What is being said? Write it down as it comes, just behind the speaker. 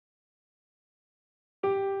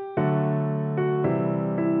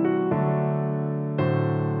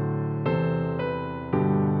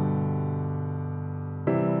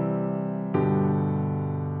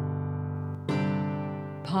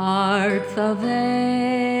Part the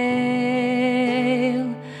veil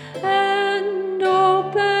and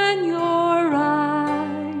open your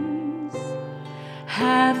eyes.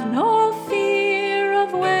 Have no fear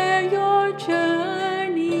of where your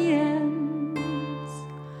journey ends.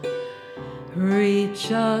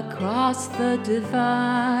 Reach across the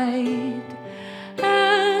divide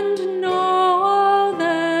and know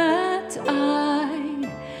that I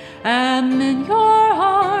am in your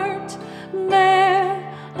heart. There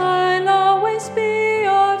I'll always be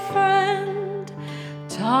your friend.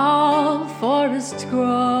 Tall forests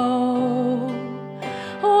grow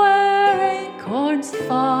where acorns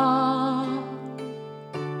fall.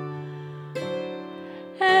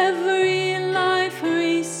 Every life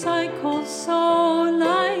recycles, so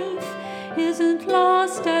life isn't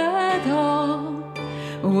lost at all.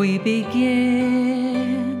 We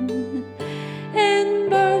begin in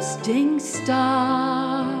bursting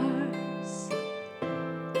stars,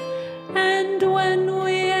 and when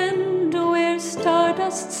we end, we're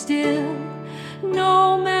stardust still,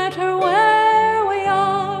 no matter where we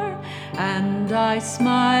are. And I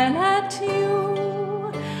smile at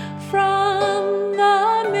you from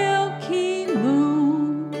the Milky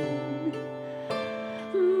Moon.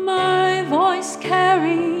 My voice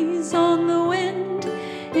carries on the wind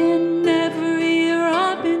in every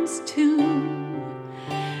robin's tune.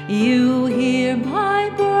 You hear my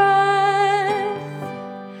breath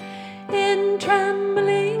in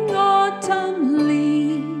trembling autumn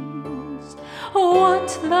leaves. What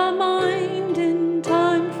the mind in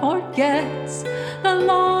time forgets, the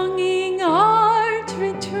longing heart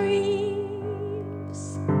retrieves.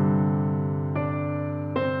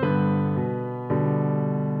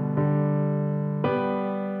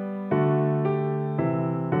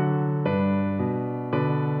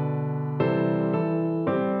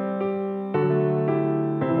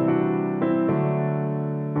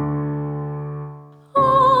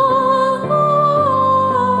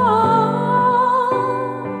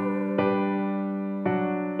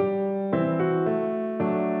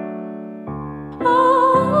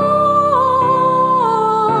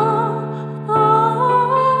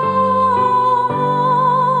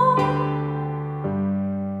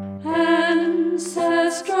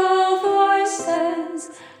 Ancestral voices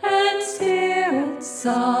and spirits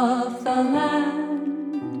of the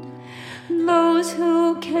land, those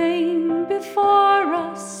who came before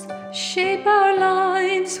us, shape our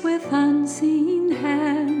lives with unseen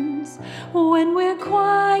hands. When we're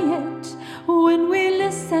quiet, when we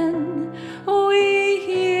listen, we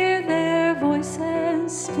hear their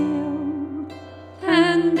voices still.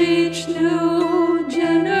 And each new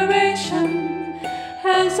generation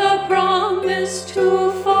has a promise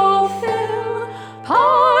to fulfill.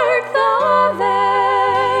 Part the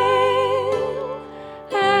veil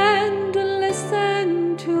and listen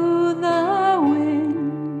to the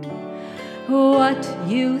wind. What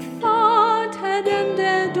you thought had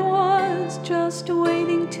ended was just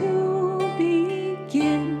waiting to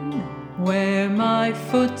begin. Where my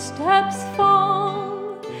footsteps